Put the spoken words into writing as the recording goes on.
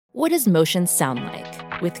What does motion sound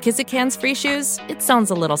like? With Kizikans free shoes, it sounds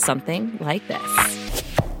a little something like this.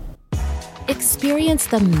 Experience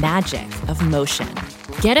the magic of motion.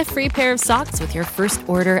 Get a free pair of socks with your first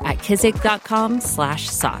order at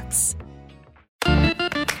kizik.com/socks.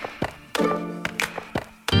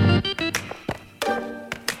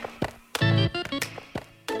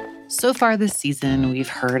 So far this season, we've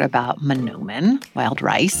heard about Monoman, wild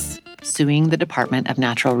rice, suing the Department of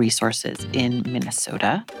Natural Resources in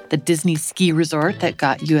Minnesota, the Disney ski resort that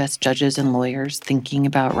got U.S. judges and lawyers thinking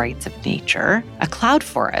about rights of nature, a cloud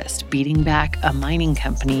forest beating back a mining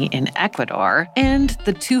company in Ecuador, and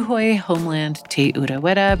the Tuhoe homeland Te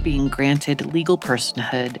Urewera being granted legal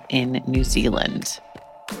personhood in New Zealand.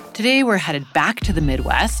 Today, we're headed back to the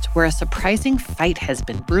Midwest, where a surprising fight has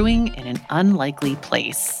been brewing in an unlikely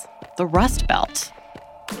place, the Rust Belt.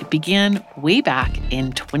 It began way back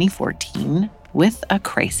in 2014 with a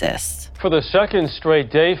crisis. For the second straight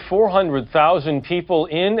day, 400,000 people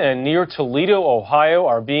in and near Toledo, Ohio,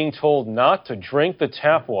 are being told not to drink the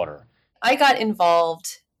tap water. I got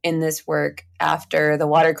involved in this work after the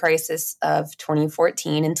water crisis of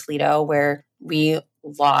 2014 in Toledo, where we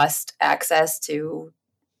lost access to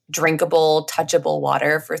drinkable, touchable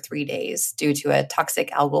water for 3 days due to a toxic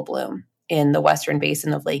algal bloom in the western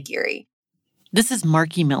basin of Lake Erie. This is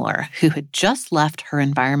Marky Miller, who had just left her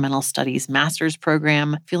environmental studies master's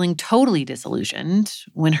program, feeling totally disillusioned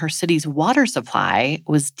when her city's water supply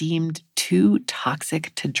was deemed too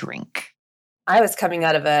toxic to drink. I was coming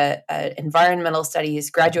out of an environmental studies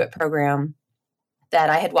graduate program that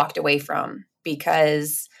I had walked away from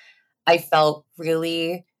because I felt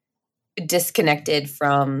really disconnected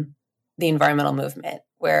from the environmental movement,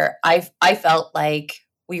 where I felt like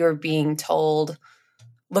we were being told,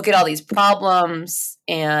 look at all these problems,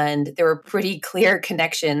 and there were pretty clear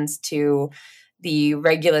connections to the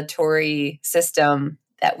regulatory system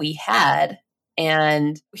that we had.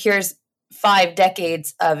 And here's 5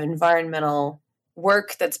 decades of environmental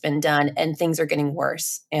work that's been done, and things are getting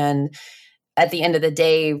worse. And at the end of the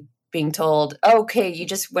day, being told, okay, you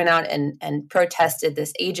just went out and protested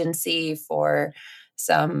this agency for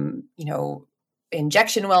some,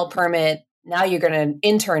 injection well permit. Now you're going to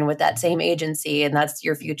intern with that same agency, and that's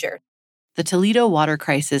your future. The Toledo water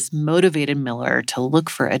crisis motivated Miller to look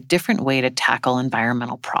for a different way to tackle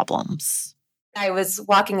environmental problems. I was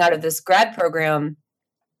walking out of this grad program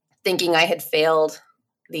thinking I had failed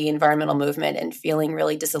the environmental movement and feeling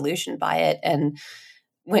really disillusioned by it, and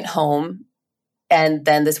went home. And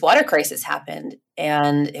then this water crisis happened.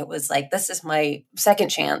 And it was like, this is my second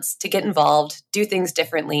chance to get involved, do things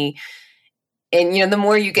differently. And, the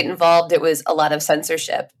more you get involved, it was a lot of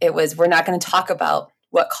censorship. It was, we're not going to talk about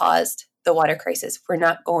what caused the water crisis. We're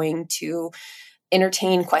not going to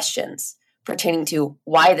entertain questions pertaining to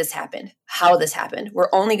why this happened, how this happened. We're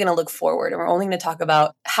only going to look forward, and we're only going to talk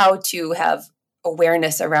about how to have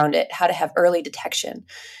awareness around it, how to have early detection.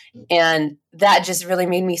 And that just really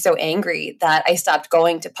made me so angry that I stopped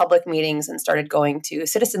going to public meetings and started going to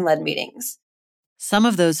citizen-led meetings. Some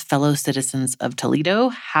of those fellow citizens of Toledo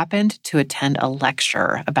happened to attend a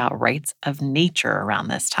lecture about rights of nature around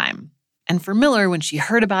this time. And for Miller, when she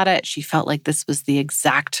heard about it, she felt like this was the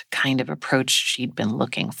exact kind of approach she'd been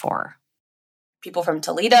looking for. People from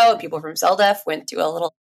Toledo, people from CELDEF went to a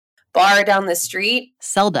little bar down the street.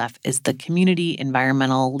 CELDEF is the Community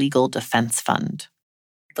Environmental Legal Defense Fund.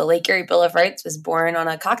 The Lake Erie Bill of Rights was born on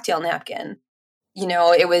a cocktail napkin.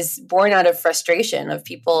 It was born out of frustration of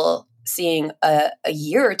people seeing a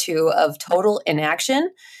year or two of total inaction,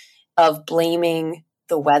 of blaming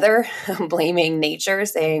the weather, blaming nature,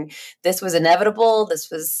 saying this was inevitable, this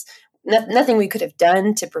was nothing we could have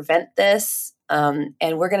done to prevent this, and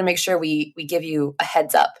we're going to make sure we give you a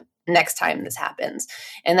heads up next time this happens.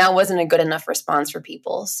 And that wasn't a good enough response for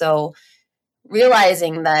people. So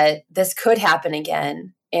realizing that this could happen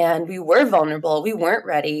again, and we were vulnerable, we weren't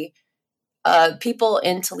ready, people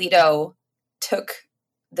in Toledo took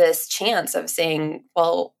this chance of saying,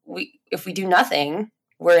 well, if we do nothing,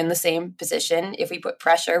 we're in the same position. If we put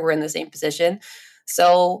pressure, we're in the same position.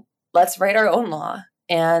 So let's write our own law,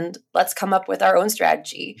 and let's come up with our own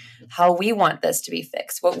strategy, how we want this to be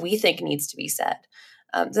fixed, what we think needs to be said.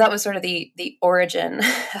 So that was sort of the origin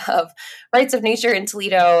of Rights of Nature in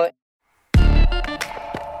Toledo.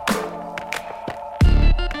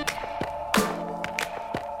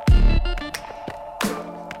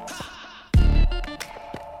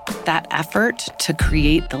 That effort to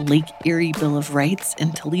create the Lake Erie Bill of Rights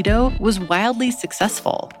in Toledo was wildly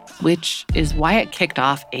successful, which is why it kicked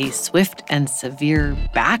off a swift and severe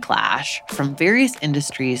backlash from various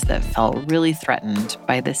industries that felt really threatened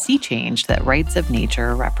by the sea change that Rights of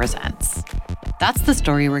Nature represents. That's the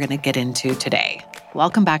story we're going to get into today.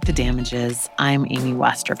 Welcome back to Damages. I'm Amy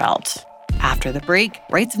Westervelt. After the break,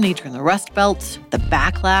 rights of nature in the Rust Belt, the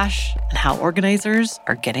backlash, and how organizers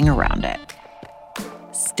are getting around it.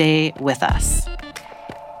 Stay with us.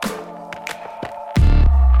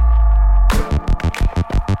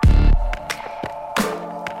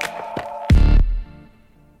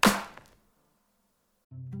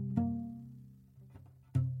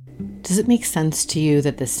 Does it make sense to you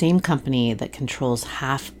that the same company that controls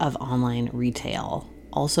half of online retail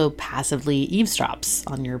also passively eavesdrops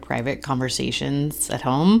on your private conversations at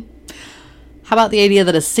home? How about the idea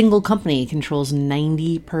that a single company controls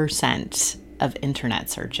 90% of internet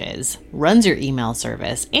searches, runs your email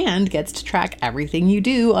service, and gets to track everything you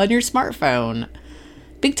do on your smartphone?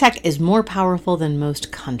 Big tech is more powerful than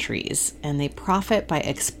most countries, and they profit by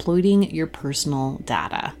exploiting your personal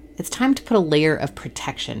data. It's time to put a layer of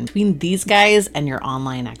protection between these guys and your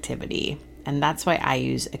online activity. And that's why I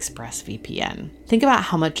use ExpressVPN. Think about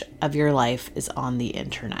how much of your life is on the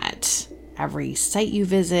internet. Every site you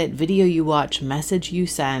visit, video you watch, message you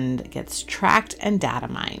send gets tracked and data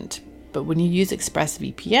mined. But when you use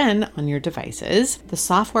ExpressVPN on your devices, the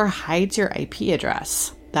software hides your IP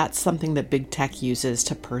address. That's something that big tech uses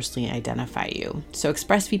to personally identify you. So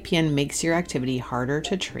ExpressVPN makes your activity harder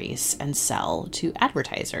to trace and sell to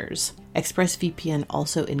advertisers. ExpressVPN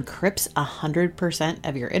also encrypts 100%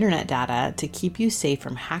 of your internet data to keep you safe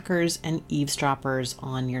from hackers and eavesdroppers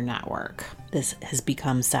on your network. This has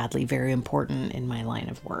become sadly very important in my line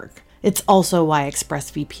of work. It's also why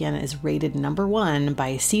ExpressVPN is rated number 1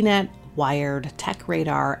 by CNET, Wired,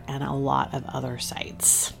 TechRadar, and a lot of other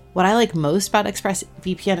sites. What I like most about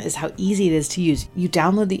ExpressVPN is how easy it is to use. You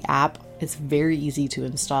download the app, it's very easy to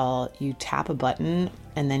install. You tap a button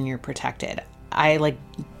and then you're protected. I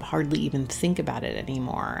hardly even think about it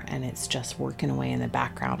anymore, and it's just working away in the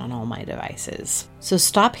background on all my devices. So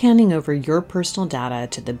stop handing over your personal data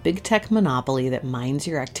to the big tech monopoly that mines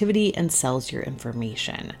your activity and sells your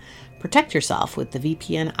information. Protect yourself with the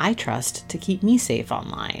VPN I trust to keep me safe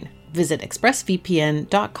online. Visit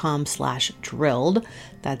expressvpn.com/drilled.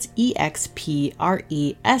 That's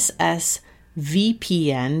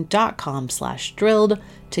expressvpn.com/drilled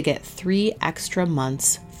to get 3 extra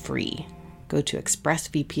months free. Go to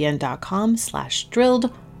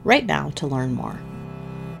expressvpn.com/drilled right now to learn more.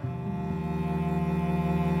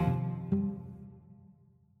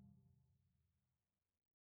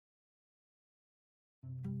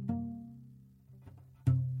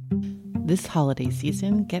 This holiday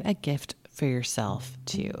season, get a gift for yourself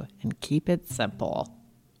too, and keep it simple.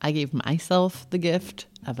 I gave myself the gift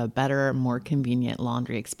of a better, more convenient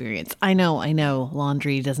laundry experience. I know,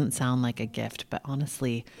 laundry doesn't sound like a gift, but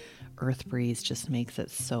honestly, Earth Breeze just makes it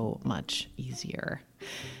so much easier.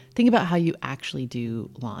 Think about how you actually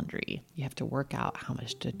do laundry. You have to work out how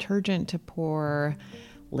much detergent to pour,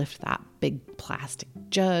 lift that big plastic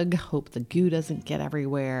jug, hope the goo doesn't get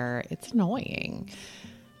everywhere. It's annoying.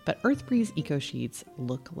 But Earth Breeze Eco Sheets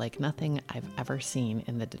look like nothing I've ever seen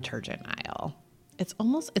in the detergent aisle. It's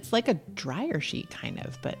like a dryer sheet kind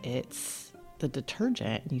of, but it's the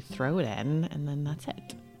detergent and you throw it in and then that's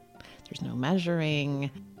it. There's no measuring,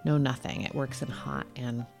 no nothing. It works in hot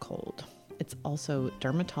and cold. It's also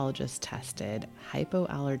dermatologist tested,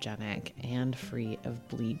 hypoallergenic, and free of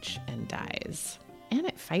bleach and dyes. And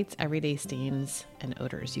it fights everyday stains and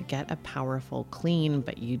odors. You get a powerful clean,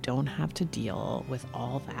 but you don't have to deal with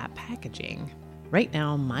all that packaging. Right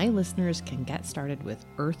now, my listeners can get started with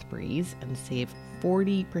Earth Breeze and save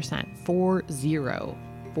 40%,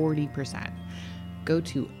 40%. Go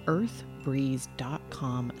to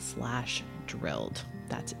earthbreeze.com/drilled.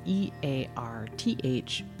 That's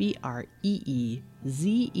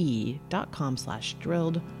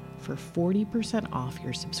EARTHBREEZE.com/drilled for 40% off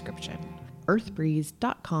your subscription.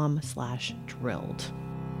 earthbreeze.com/drilled.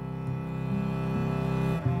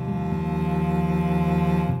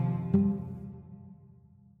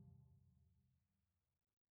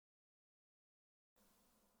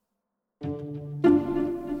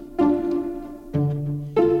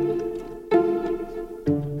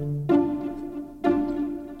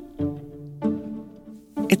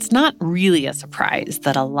 It's not really a surprise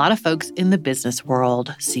that a lot of folks in the business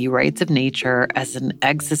world see rights of nature as an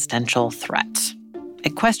existential threat.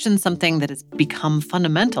 It questions something that has become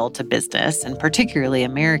fundamental to business, and particularly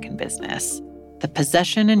American business, the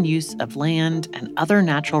possession and use of land and other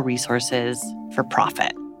natural resources for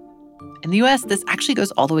profit. In the U.S., this actually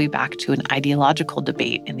goes all the way back to an ideological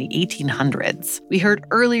debate in the 1800s. We heard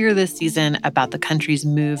earlier this season about the country's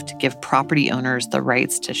move to give property owners the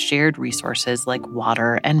rights to shared resources like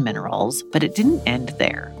water and minerals, but it didn't end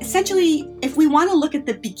there. Essentially, if we want to look at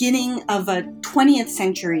the beginning of a 20th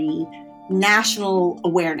century national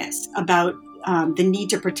awareness about the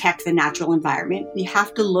need to protect the natural environment, we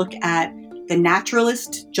have to look at the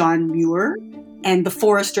naturalist John Muir and the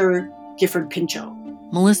forester Gifford Pinchot.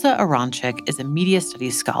 Melissa Aronchik is a media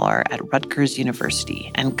studies scholar at Rutgers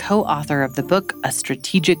University and co-author of the book A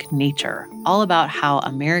Strategic Nature, all about how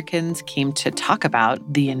Americans came to talk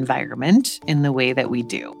about the environment in the way that we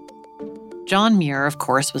do. John Muir, of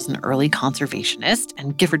course, was an early conservationist,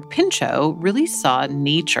 and Gifford Pinchot really saw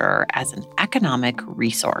nature as an economic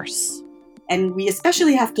resource. And we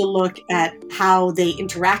especially have to look at how they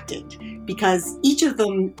interacted, because each of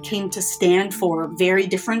them came to stand for a very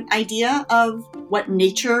different idea of what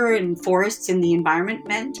nature and forests and the environment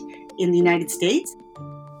meant in the United States.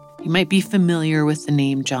 You might be familiar with the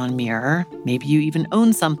name John Muir. Maybe you even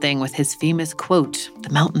own something with his famous quote, "The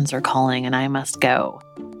mountains are calling and I must go."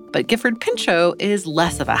 But Gifford Pinchot is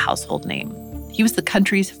less of a household name. He was the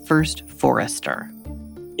country's first forester.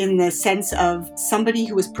 In the sense of somebody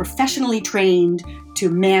who was professionally trained to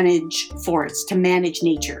manage forests, to manage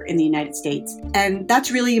nature in the United States. And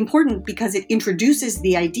that's really important because it introduces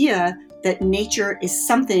the idea that nature is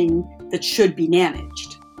something that should be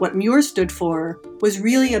managed. What Muir stood for was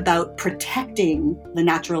really about protecting the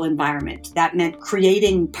natural environment. That meant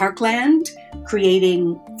creating parkland,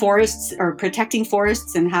 creating forests, or protecting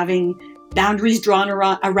forests and having boundaries drawn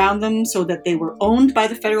around them so that they were owned by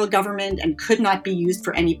the federal government and could not be used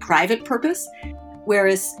for any private purpose.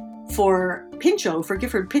 Whereas for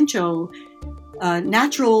Gifford Pinchot,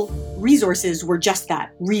 natural resources were just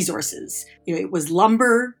that, resources. It was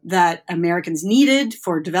lumber that Americans needed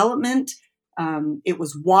for development. It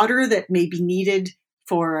was water that may be needed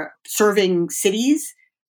for serving cities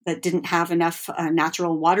that didn't have enough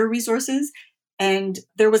natural water resources. And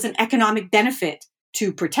there was an economic benefit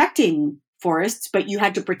to protecting forests, but you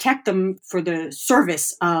had to protect them for the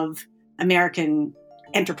service of American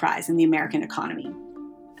enterprise and the American economy.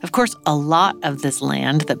 Of course, a lot of this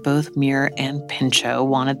land that both Muir and Pinchot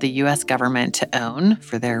wanted the U.S. government to own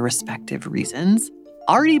for their respective reasons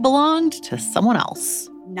already belonged to someone else.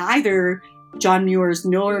 Neither John Muir's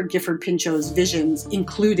nor Gifford Pinchot's visions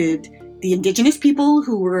included the indigenous people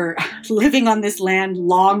who were living on this land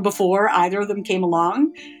long before either of them came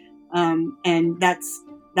along. And that's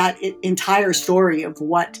that entire story of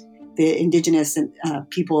what the indigenous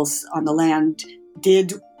peoples on the land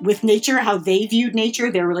did with nature, how they viewed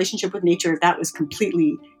nature, their relationship with nature, that was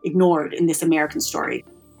completely ignored in this American story.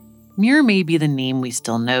 Muir may be the name we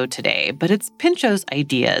still know today, but it's Pinchot's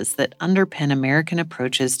ideas that underpin American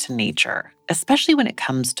approaches to nature, especially when it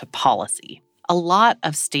comes to policy. A lot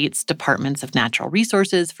of states' departments of natural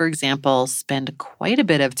resources, for example, spend quite a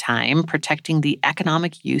bit of time protecting the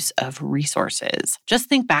economic use of resources. Just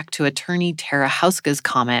think back to Attorney Tara Houska's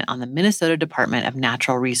comment on the Minnesota Department of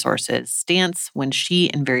Natural Resources stance when she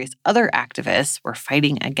and various other activists were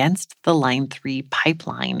fighting against the Line 3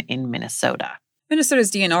 pipeline in Minnesota.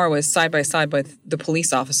 Minnesota's DNR was side by side with the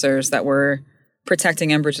police officers that were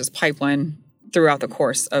protecting Enbridge's pipeline throughout the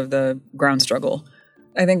course of the ground struggle.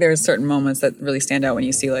 I think there's certain moments that really stand out when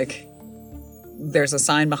you see, there's a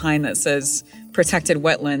sign behind that says protected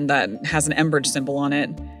wetland that has an Enbridge symbol on it.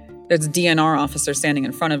 There's a DNR officer standing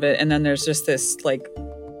in front of it, and then there's just this,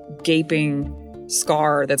 gaping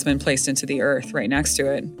scar that's been placed into the earth right next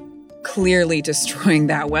to it, clearly destroying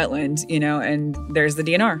that wetland, and there's the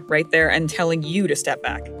DNR right there and telling you to step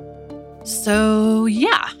back. So,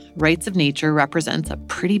 yeah, rights of nature represents a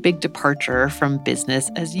pretty big departure from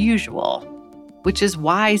business as usual. Which is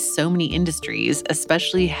why so many industries,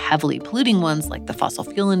 especially heavily polluting ones like the fossil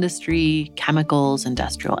fuel industry, chemicals,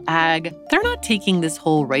 industrial ag, they're not taking this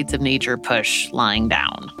whole rights of nature push lying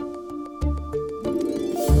down.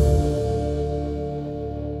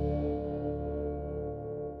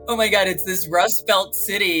 Oh my God, it's this Rust Belt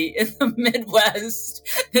city in the Midwest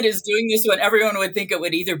that is doing this when everyone would think it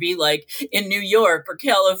would either be in New York or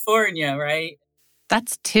California, right?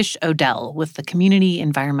 That's Tish Odell with the Community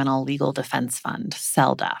Environmental Legal Defense Fund,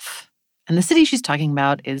 CELDEF. And the city she's talking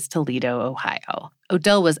about is Toledo, Ohio.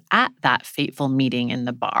 Odell was at that fateful meeting in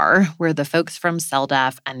the bar where the folks from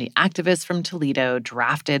CELDEF and the activists from Toledo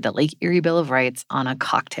drafted the Lake Erie Bill of Rights on a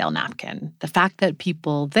cocktail napkin. The fact that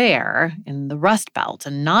people there in the Rust Belt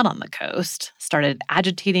and not on the coast started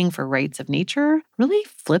agitating for rights of nature really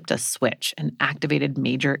flipped a switch and activated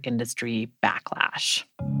major industry backlash.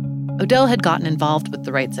 Odell had gotten involved with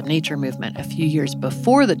the rights of nature movement a few years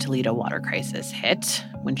before the Toledo water crisis hit,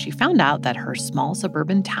 when she found out that her small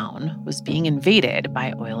suburban town was being invaded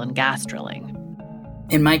by oil and gas drilling.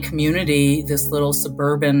 In my community, this little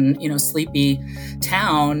suburban, sleepy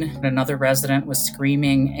town, another resident was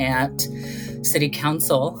screaming at city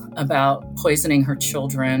council about poisoning her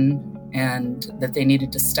children and that they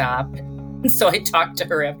needed to stop. And so I talked to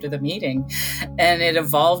her after the meeting, and it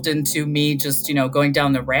evolved into me just, going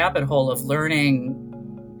down the rabbit hole of learning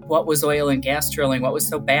what was oil and gas drilling, what was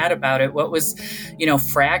so bad about it, what was,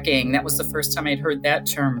 fracking. That was the first time I'd heard that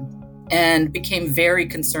term, and became very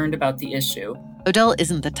concerned about the issue. Odell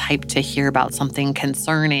isn't the type to hear about something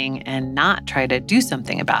concerning and not try to do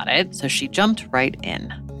something about it, so she jumped right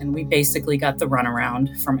in. And we basically got the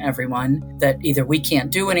runaround from everyone that either we can't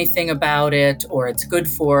do anything about it or it's good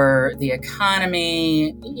for the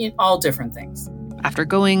economy, all different things. After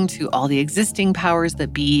going to all the existing powers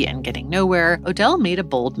that be and getting nowhere, Odell made a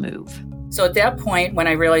bold move. So at that point, when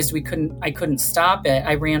I realized I couldn't stop it,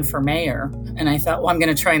 I ran for mayor. And I thought, well, I'm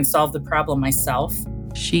going to try and solve the problem myself.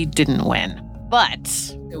 She didn't win.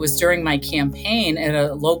 But it was during my campaign at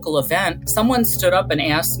a local event, someone stood up and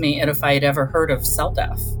asked me if I had ever heard of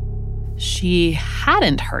CellDef. She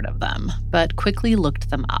hadn't heard of them, but quickly looked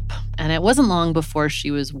them up. And it wasn't long before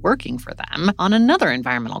she was working for them on another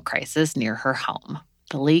environmental crisis near her home,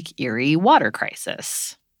 the Lake Erie water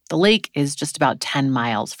crisis. The lake is just about 10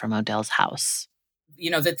 miles from Odell's house.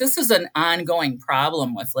 That this is an ongoing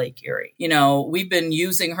problem with Lake Erie. We've been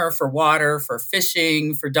using her for water, for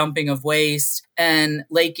fishing, for dumping of waste. And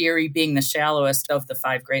Lake Erie being the shallowest of the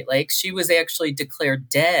 5 Great Lakes, she was actually declared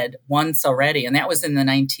dead once already, and that was in the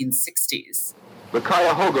 1960s. The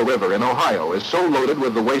Cuyahoga River in Ohio is so loaded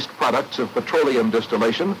with the waste products of petroleum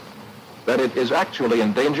distillation that it is actually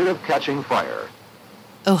in danger of catching fire.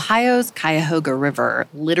 Ohio's Cuyahoga River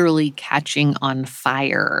literally catching on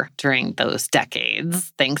fire during those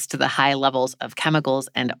decades, thanks to the high levels of chemicals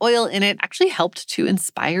and oil in it, actually helped to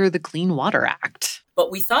inspire the Clean Water Act. But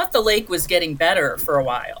we thought the lake was getting better for a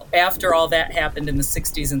while after all that happened in the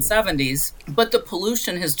 60s and 70s. But the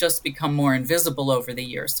pollution has just become more invisible over the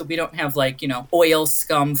years. So we don't have oil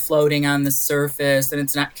scum floating on the surface and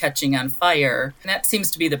it's not catching on fire. And that seems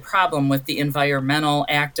to be the problem with the environmental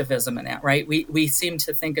activism in that, right? We seem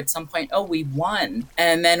to think at some point, oh, we won.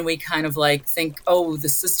 And then we kind of think, oh, the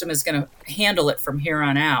system is going to handle it from here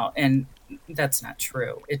on out. And that's not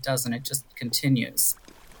true. It doesn't. It just continues.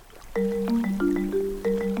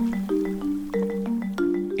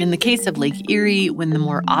 In the case of Lake Erie, when the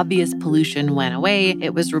more obvious pollution went away,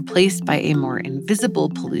 it was replaced by a more invisible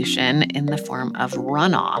pollution in the form of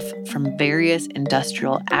runoff from various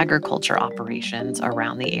industrial agriculture operations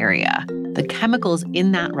around the area. The chemicals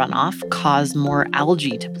in that runoff cause more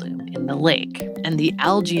algae to bloom in the lake, and the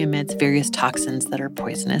algae emits various toxins that are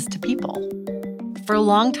poisonous to people. For a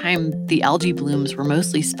long time, the algae blooms were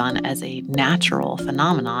mostly spun as a natural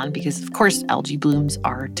phenomenon because, of course, algae blooms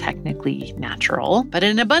are technically natural, but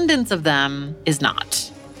an abundance of them is not.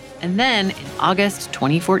 And then in August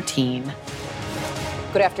 2014...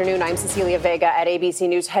 Good afternoon. I'm Cecilia Vega at ABC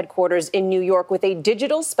News headquarters in New York with a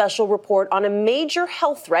digital special report on a major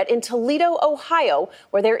health threat in Toledo, Ohio,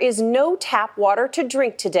 where there is no tap water to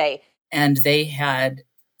drink today. And they had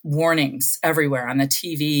warnings everywhere on the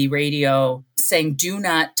TV, radio, saying do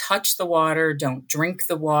not touch the water, don't drink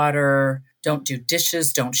the water, don't do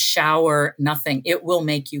dishes, don't shower, nothing. It will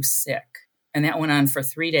make you sick. And that went on for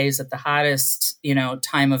 3 days at the hottest,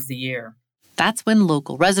 time of the year. That's when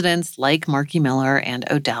local residents like Marky Miller and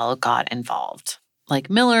Odell got involved. Like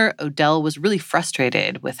Miller, Odell was really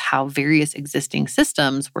frustrated with how various existing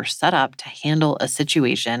systems were set up to handle a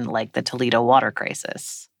situation like the Toledo water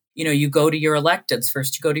crisis. You go to your electeds.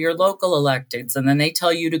 First, you go to your local electeds, and then they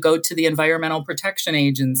tell you to go to the environmental protection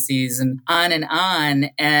agencies and on.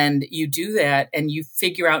 And you do that, and you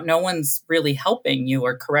figure out no one's really helping you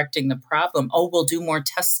or correcting the problem. Oh, we'll do more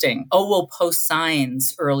testing. Oh, we'll post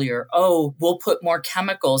signs earlier. Oh, we'll put more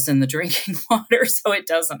chemicals in the drinking water so it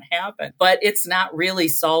doesn't happen. But it's not really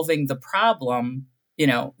solving the problem,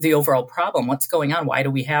 the overall problem. What's going on? Why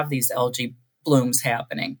do we have these algae blooms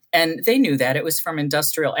happening? And they knew that it was from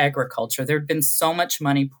industrial agriculture. There'd been so much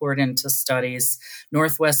money poured into studies.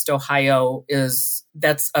 Northwest Ohio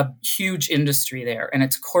that's a huge industry there, and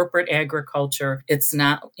it's corporate agriculture. It's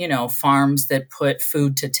not, farms that put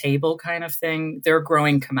food to table kind of thing. They're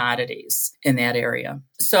growing commodities in that area.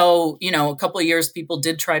 So, a couple of years, people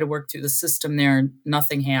did try to work through the system there.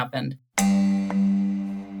 Nothing happened.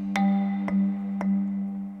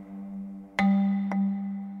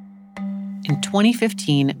 In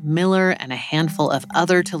 2015, Miller and a handful of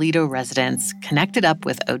other Toledo residents connected up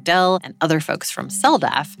with Odell and other folks from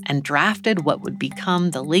CELDAF and drafted what would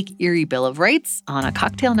become the Lake Erie Bill of Rights on a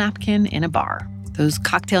cocktail napkin in a bar. Those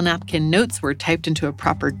cocktail napkin notes were typed into a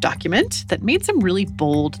proper document that made some really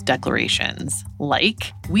bold declarations,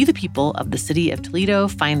 like, "We the people of the city of Toledo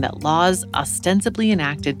find that laws ostensibly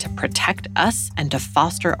enacted to protect us and to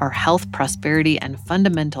foster our health, prosperity, and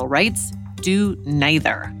fundamental rights do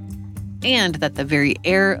neither. And that the very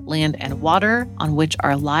air, land, and water on which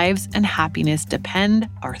our lives and happiness depend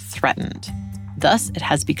are threatened. Thus, it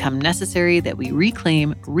has become necessary that we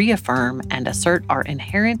reclaim, reaffirm, and assert our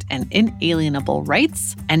inherent and inalienable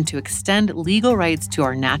rights, and to extend legal rights to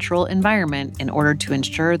our natural environment in order to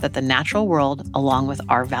ensure that the natural world, along with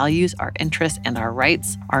our values, our interests, and our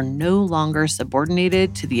rights, are no longer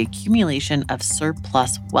subordinated to the accumulation of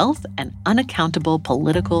surplus wealth and unaccountable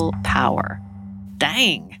political power."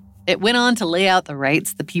 Dang! It went on to lay out the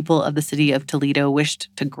rights the people of the city of Toledo wished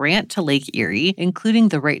to grant to Lake Erie, including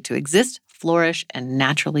the right to exist, flourish, and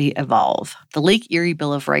naturally evolve. The Lake Erie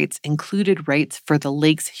Bill of Rights included rights for the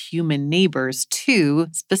lake's human neighbors, too,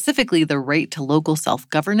 specifically the right to local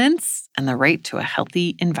self-governance and the right to a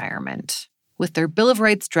healthy environment. With their Bill of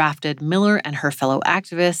Rights drafted, Miller and her fellow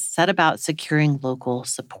activists set about securing local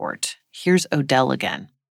support. Here's Odell again.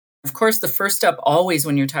 Of course, the first step always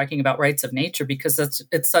when you're talking about rights of nature, because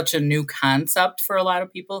it's such a new concept for a lot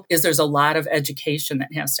of people, is there's a lot of education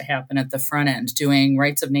that has to happen at the front end, doing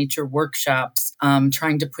rights of nature workshops,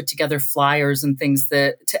 trying to put together flyers and things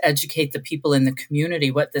to educate the people in the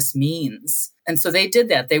community what this means. And so they did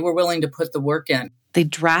that. They were willing to put the work in. They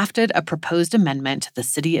drafted a proposed amendment to the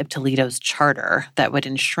City of Toledo's charter that would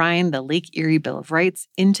enshrine the Lake Erie Bill of Rights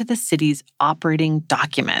into the city's operating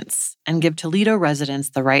documents and give Toledo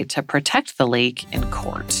residents the right to protect the lake in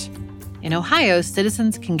court. In Ohio,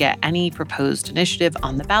 citizens can get any proposed initiative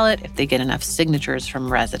on the ballot if they get enough signatures from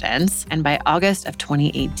residents. And by August of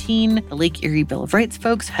 2018, the Lake Erie Bill of Rights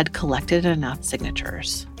folks had collected enough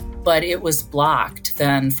signatures. But it was blocked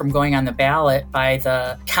then from going on the ballot by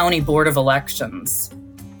the County Board of Elections.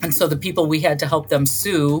 And so the people, we had to help them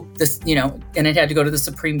sue this, and it had to go to the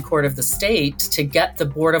Supreme Court of the state to get the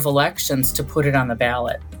Board of Elections to put it on the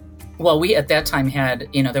ballot. Well, we at that time had,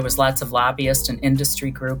 there was lots of lobbyists and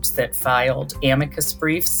industry groups that filed amicus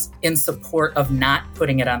briefs in support of not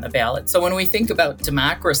putting it on the ballot. So when we think about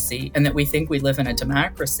democracy and that we think we live in a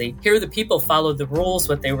democracy, here the people followed the rules,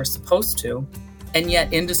 what they were supposed to. And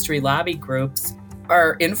yet industry lobby groups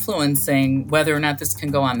are influencing whether or not this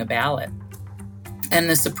can go on the ballot. And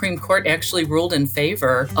the Supreme Court actually ruled in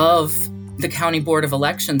favor of the County Board of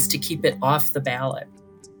Elections to keep it off the ballot.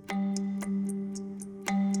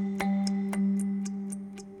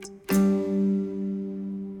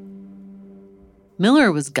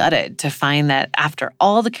 Miller was gutted to find that after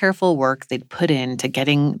all the careful work they'd put into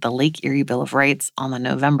getting the Lake Erie Bill of Rights on the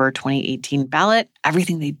November 2018 ballot,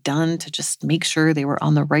 everything they'd done to just make sure they were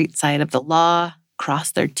on the right side of the law,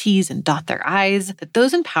 cross their T's and dot their I's, that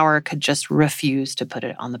those in power could just refuse to put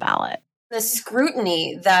it on the ballot. The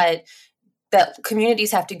scrutiny that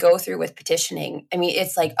communities have to go through with petitioning. I mean,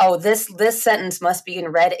 it's like, oh, this sentence must be in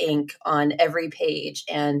red ink on every page,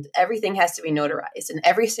 and everything has to be notarized, and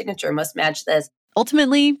every signature must match this.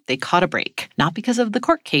 Ultimately, they caught a break, not because of the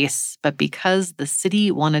court case, but because the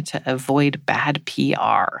city wanted to avoid bad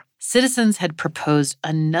PR. Citizens had proposed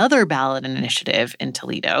another ballot initiative in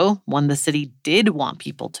Toledo, one the city did want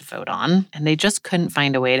people to vote on, and they just couldn't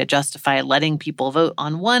find a way to justify letting people vote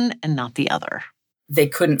on one and not the other. They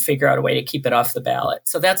couldn't figure out a way to keep it off the ballot.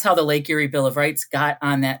 So that's how the Lake Erie Bill of Rights got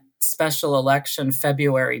on that special election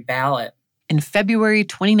February ballot. In February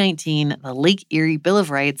 2019, the Lake Erie Bill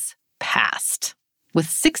of Rights passed with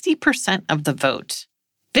 60% of the vote.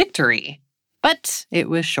 Victory. But it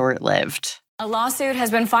was short-lived. A lawsuit has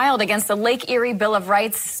been filed against the Lake Erie Bill of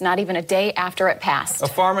Rights not even a day after it passed. A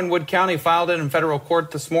farm in Wood County filed it in federal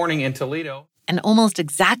court this morning in Toledo. And almost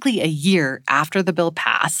exactly a year after the bill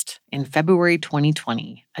passed, in February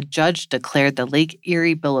 2020, a judge declared the Lake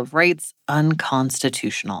Erie Bill of Rights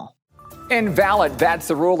unconstitutional. Invalid, that's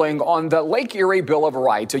the ruling on the Lake Erie Bill of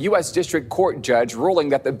Rights. A U.S. District Court judge ruling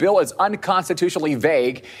that the bill is unconstitutionally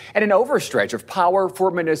vague and an overstretch of power for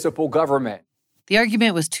municipal government. The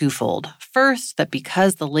argument was twofold. First, that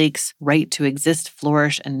because the lake's right to exist,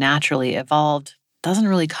 flourish, and naturally evolved doesn't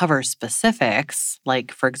really cover specifics,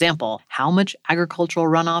 like, for example, how much agricultural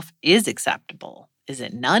runoff is acceptable. Is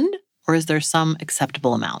it none, or is there some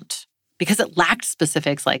acceptable amount? Because it lacked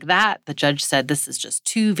specifics like that, the judge said this is just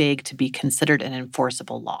too vague to be considered an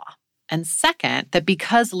enforceable law. And second, that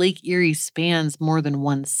because Lake Erie spans more than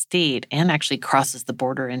one state and actually crosses the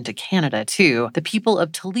border into Canada too, the people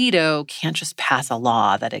of Toledo can't just pass a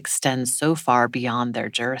law that extends so far beyond their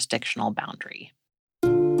jurisdictional boundary.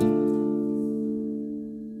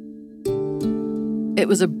 It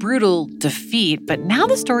was a brutal defeat, but now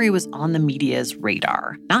the story was on the media's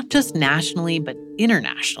radar, not just nationally, but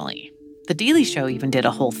internationally. The Daily Show even did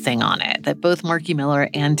a whole thing on it that both Marky Miller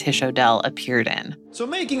and Tish O'Dell appeared in. So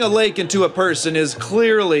making a lake into a person is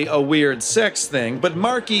clearly a weird sex thing, but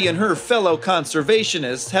Marky and her fellow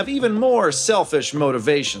conservationists have even more selfish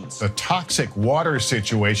motivations. A toxic water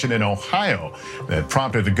situation in Ohio that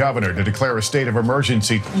prompted the governor to declare a state of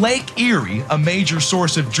emergency. Lake Erie, a major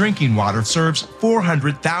source of drinking water, serves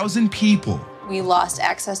 400,000 people. We lost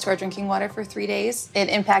access to our drinking water for 3 days. It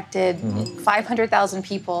impacted 500,000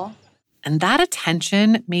 people. And that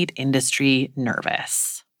attention made industry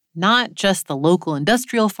nervous. Not just the local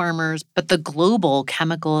industrial farmers, but the global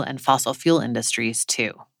chemical and fossil fuel industries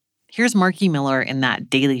too. Here's Marky Miller in that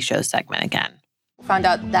Daily Show segment again. Found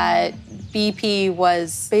out that BP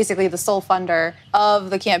was basically the sole funder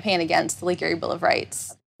of the campaign against the Lake Erie Bill of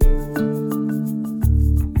Rights.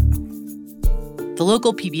 The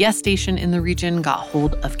local PBS station in the region got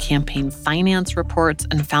hold of campaign finance reports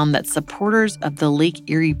and found that supporters of the Lake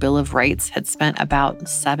Erie Bill of Rights had spent about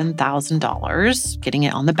 $7,000 getting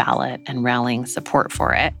it on the ballot and rallying support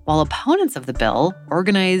for it, while opponents of the bill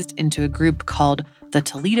organized into a group called the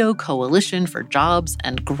Toledo Coalition for Jobs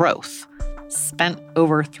and Growth, spent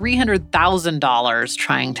over $300,000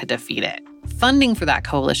 trying to defeat it. Funding for that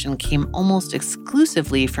coalition came almost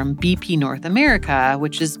exclusively from BP North America,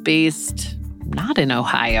 which is based not in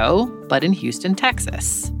Ohio, but in Houston,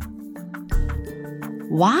 Texas.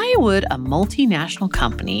 Why would a multinational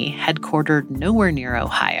company headquartered nowhere near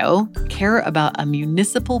Ohio care about a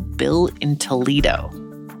municipal bill in Toledo?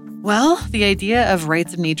 Well, the idea of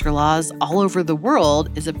rights of nature laws all over the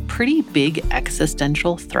world is a pretty big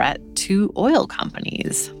existential threat to oil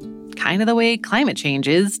companies, kind of the way climate change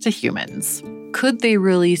is to humans. Could they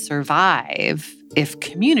really survive if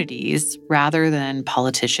communities, rather than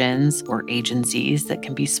politicians or agencies that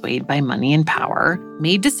can be swayed by money and power,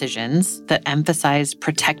 made decisions that emphasized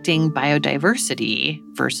protecting biodiversity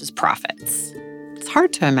versus profits? It's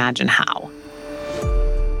hard to imagine how.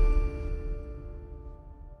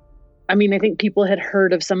 I mean, I think people had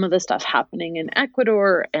heard of some of the stuff happening in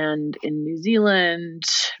Ecuador and in New Zealand,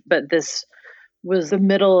 but this was the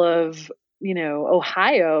middle of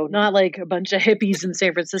Ohio, not like a bunch of hippies in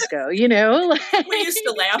San Francisco, We used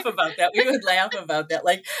to laugh about that. We would laugh about that.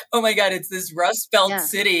 Like, oh my God, it's this Rust Belt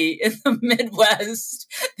city in the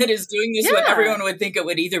Midwest that is doing this. What everyone would think it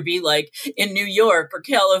would either be like in New York or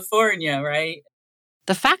California, right?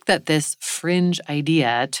 The fact that this fringe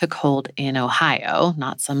idea took hold in Ohio,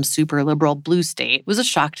 not some super liberal blue state, was a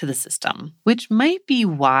shock to the system, which might be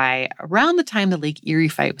why around the time the Lake Erie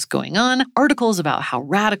fight was going on, articles about how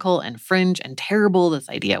radical and fringe and terrible this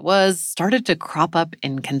idea was started to crop up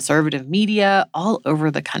in conservative media all over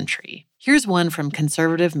the country. Here's one from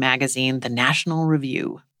conservative magazine, The National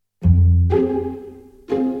Review.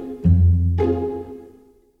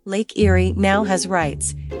 Lake Erie now has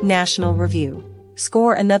rights. National Review.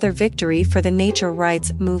 Score another victory for the nature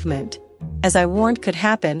rights movement. As I warned could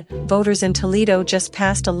happen, voters in Toledo just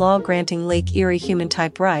passed a law granting Lake Erie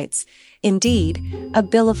human-type rights. Indeed, a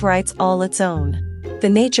Bill of Rights all its own. The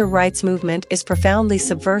nature rights movement is profoundly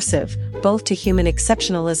subversive, both to human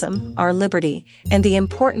exceptionalism, our liberty, and the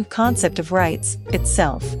important concept of rights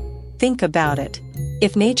itself. Think about it.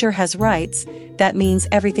 If nature has rights, that means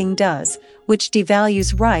everything does, which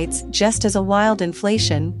devalues rights just as a wild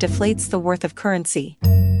inflation deflates the worth of currency.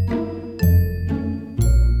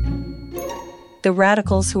 The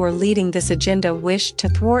radicals who are leading this agenda wish to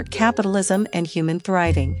thwart capitalism and human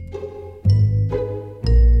thriving.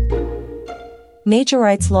 Nature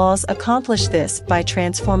rights laws accomplish this by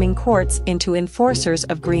transforming courts into enforcers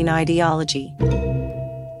of green ideology.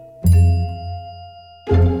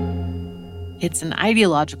 It's an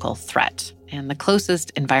ideological threat, and the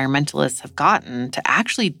closest environmentalists have gotten to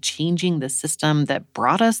actually changing the system that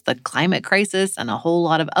brought us the climate crisis and a whole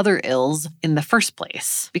lot of other ills in the first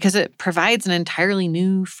place, because it provides an entirely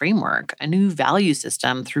new framework, a new value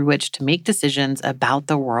system through which to make decisions about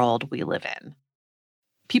the world we live in.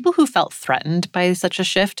 People who felt threatened by such a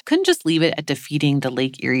shift couldn't just leave it at defeating the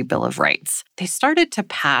Lake Erie Bill of Rights. They started to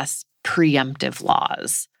pass preemptive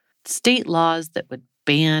laws, state laws that would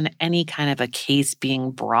ban any kind of a case being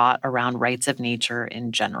brought around rights of nature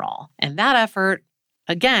in general. And that effort,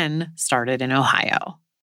 again, started in Ohio.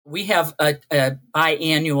 We have a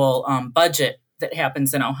biannual budget that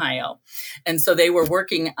happens in Ohio. And so they were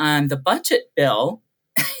working on the budget bill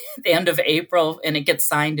at the end of April, and it gets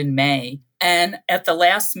signed in May. And at the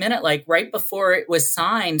last minute, like right before it was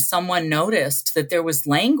signed, someone noticed that there was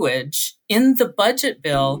language in the budget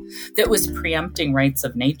bill that was preempting rights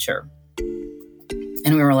of nature.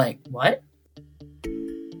 And we were like, what?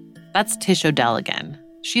 That's Tish O'Dell again.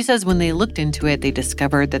 She says when they looked into it, they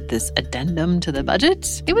discovered that this addendum to the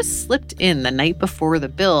budget, it was slipped in the night before the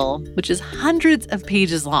bill, which is hundreds of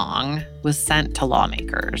pages long, was sent to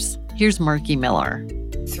lawmakers. Here's Marky Miller.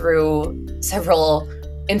 Through several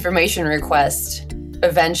information requests,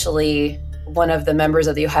 eventually one of the members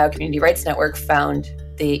of the Ohio Community Rights Network found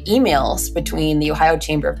the emails between the Ohio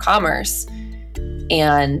Chamber of Commerce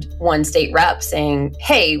and one state rep saying,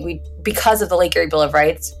 hey, because of the Lake Erie Bill of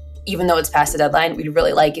Rights, even though it's past the deadline, we'd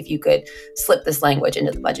really like if you could slip this language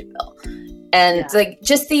into the budget bill. And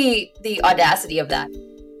just the audacity of that.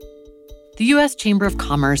 The U.S. Chamber of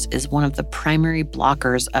Commerce is one of the primary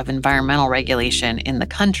blockers of environmental regulation in the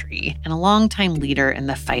country and a longtime leader in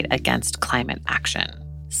the fight against climate action.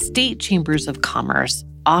 State chambers of commerce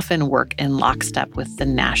often work in lockstep with the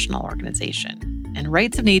national organization, and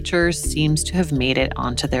rights of nature seems to have made it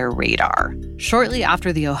onto their radar. Shortly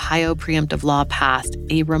after the Ohio preemptive law passed,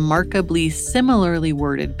 a remarkably similarly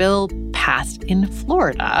worded bill passed in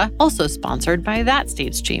Florida, also sponsored by that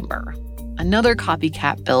state's chamber. Another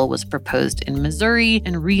copycat bill was proposed in Missouri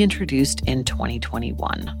and reintroduced in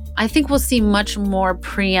 2021. I think we'll see much more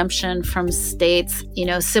preemption from states,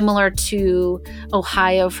 similar to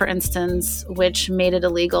Ohio, for instance, which made it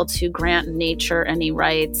illegal to grant nature any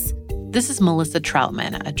rights. This is Melissa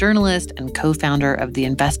Troutman, a journalist and co-founder of the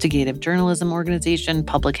investigative journalism organization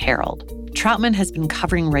Public Herald. Troutman has been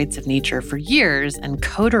covering rights of nature for years and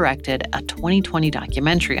co-directed a 2020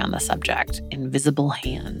 documentary on the subject, Invisible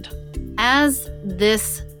Hand. As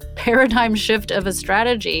this paradigm shift of a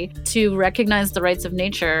strategy to recognize the rights of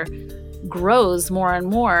nature grows more and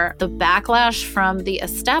more, the backlash from the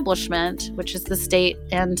establishment, which is the state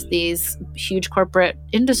and these huge corporate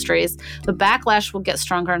industries, the backlash will get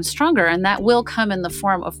stronger and stronger, and that will come in the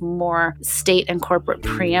form of more state and corporate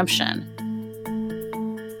preemption.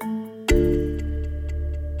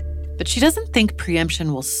 But she doesn't think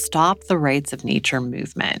preemption will stop the rights of nature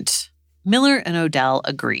movement. Miller and O'Dell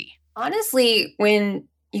agree. Honestly, when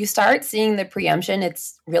you start seeing the preemption,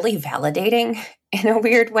 it's really validating in a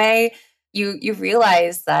weird way. You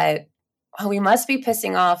realize that we must be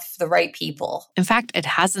pissing off the right people. In fact, it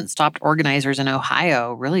hasn't stopped organizers in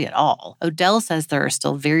Ohio really at all. O'Dell says there are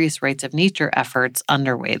still various rights of nature efforts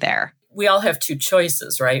underway there. We all have two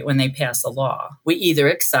choices, right, when they pass a law. We either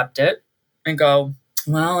accept it and go,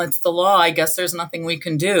 well, it's the law, I guess there's nothing we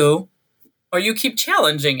can do, or you keep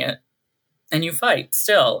challenging it. And you fight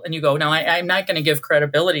still. And you go, no, I'm not going to give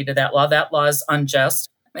credibility to that law. That law is unjust.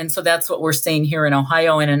 And so that's what we're seeing here in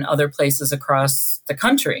Ohio and in other places across the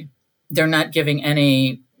country. They're not giving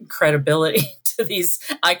any credibility to these,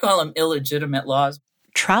 I call them illegitimate laws.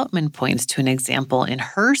 Troutman points to an example in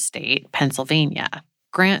her state, Pennsylvania.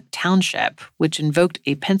 Grant Township, which invoked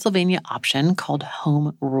a Pennsylvania option called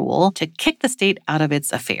Home Rule to kick the state out of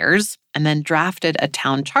its affairs, and then drafted a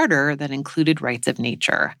town charter that included rights of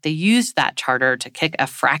nature. They used that charter to kick a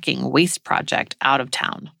fracking waste project out of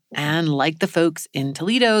town. And like the folks in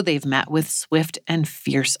Toledo, they've met with swift and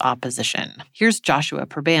fierce opposition. Here's Joshua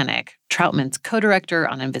Probanik, Troutman's co-director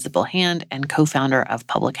on Invisible Hand and co-founder of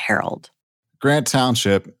Public Herald. Grant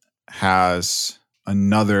Township has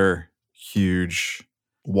another huge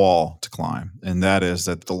wall to climb, and that is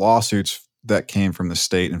that the lawsuits that came from the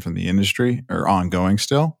state and from the industry are ongoing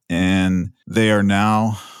still, and they are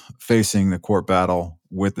now facing the court battle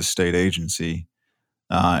with the state agency,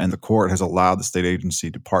 and the court has allowed the state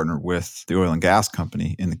agency to partner with the oil and gas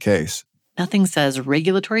company in the case. Nothing says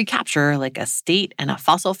regulatory capture like a state and a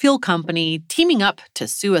fossil fuel company teaming up to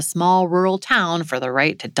sue a small rural town for the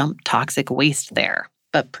right to dump toxic waste there.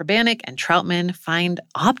 But Probanik and Troutman find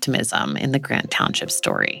optimism in the Grant Township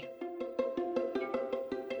story.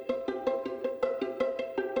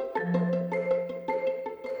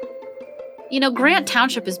 Grant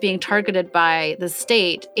Township is being targeted by the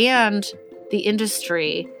state and the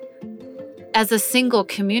industry as a single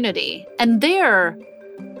community, and they are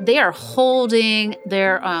holding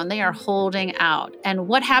their own. They are holding out, and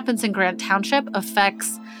what happens in Grant Township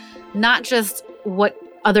affects not just what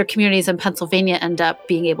other communities in Pennsylvania end up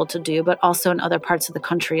being able to do, but also in other parts of the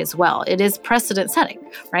country as well. It is precedent setting,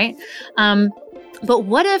 right? But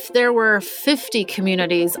what if there were 50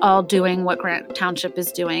 communities all doing what Grant Township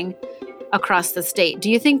is doing across the state?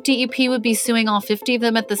 Do you think DEP would be suing all 50 of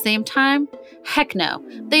them at the same time? Heck no.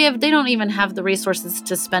 They don't even have the resources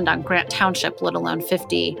to spend on Grant Township, let alone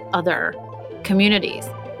 50 other communities.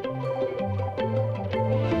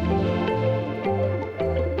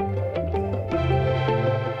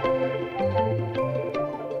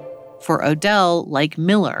 For Odell, like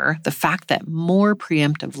Miller, the fact that more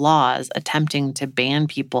preemptive laws attempting to ban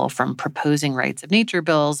people from proposing rights of nature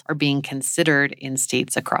bills are being considered in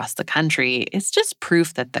states across the country is just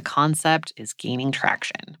proof that the concept is gaining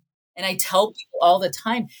traction. And I tell people all the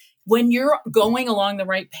time, when you're going along the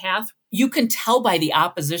right path, you can tell by the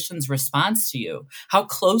opposition's response to you how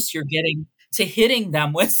close you're getting to hitting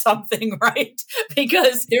them with something, right?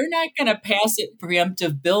 Because they're not going to pass a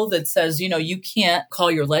preemptive bill that says, you can't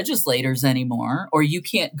call your legislators anymore, or you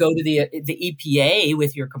can't go to the EPA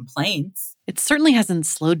with your complaints. It certainly hasn't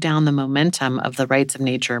slowed down the momentum of the rights of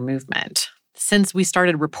nature movement. Since we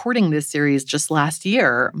started reporting this series just last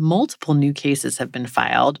year, multiple new cases have been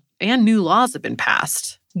filed and new laws have been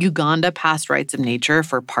passed. Uganda passed rights of nature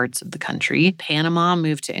for parts of the country. Panama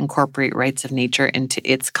moved to incorporate rights of nature into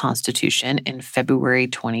its constitution in February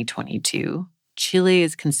 2022. Chile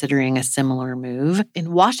is considering a similar move.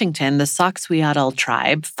 In Washington, the Soxhuatl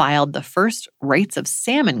tribe filed the first rights of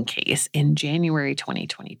salmon case in January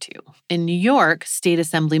 2022. In New York, State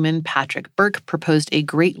Assemblyman Patrick Burke proposed a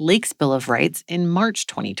Great Lakes Bill of Rights in March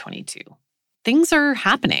 2022. Things are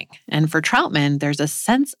happening, and for Troutman, there's a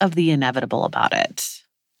sense of the inevitable about it.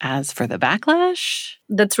 As for the backlash,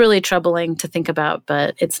 that's really troubling to think about,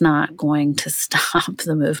 but it's not going to stop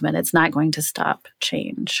the movement. It's not going to stop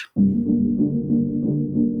change.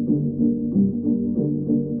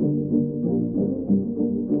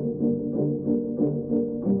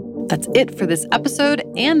 That's it for this episode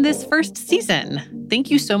and this first season. Thank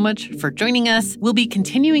you so much for joining us. We'll be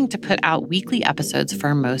continuing to put out weekly episodes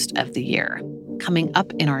for most of the year. Coming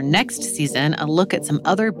up in our next season, a look at some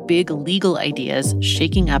other big legal ideas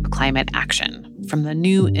shaking up climate action. From the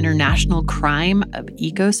new international crime of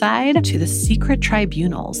ecocide to the secret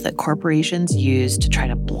tribunals that corporations use to try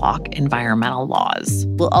to block environmental laws.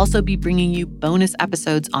 We'll also be bringing you bonus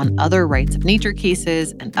episodes on other rights of nature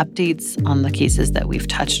cases and updates on the cases that we've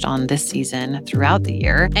touched on this season throughout the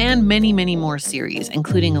year, and many, many more series,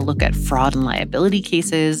 including a look at fraud and liability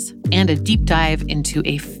cases and a deep dive into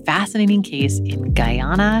a fascinating case in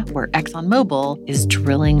Guyana where ExxonMobil is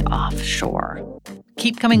drilling offshore.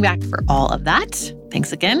 Keep coming back for all of that.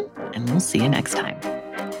 Thanks again, and we'll see you next time.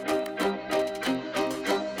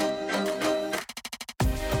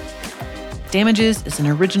 Damages is an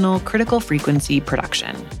original Critical Frequency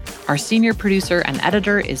production. Our senior producer and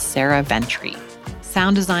editor is Sarah Ventry.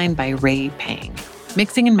 Sound design by Ray Pang.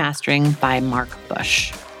 Mixing and mastering by Mark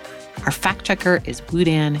Bush. Our fact checker is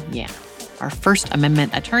Wudan Yan. Our First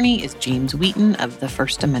Amendment attorney is James Wheaton of the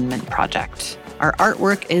First Amendment Project. Our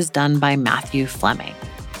artwork is done by Matthew Fleming.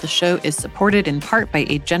 The show is supported in part by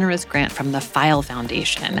a generous grant from the File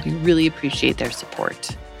Foundation. We really appreciate their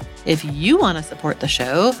support. If you want to support the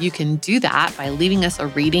show, you can do that by leaving us a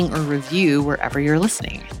rating or review wherever you're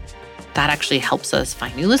listening. That actually helps us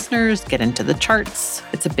find new listeners, get into the charts.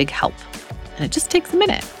 It's a big help. And it just takes a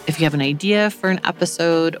minute. If you have an idea for an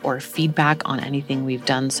episode or feedback on anything we've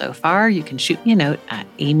done so far, you can shoot me a note at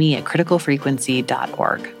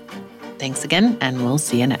amy@criticalfrequency.org. Thanks again, and we'll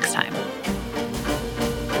see you next time.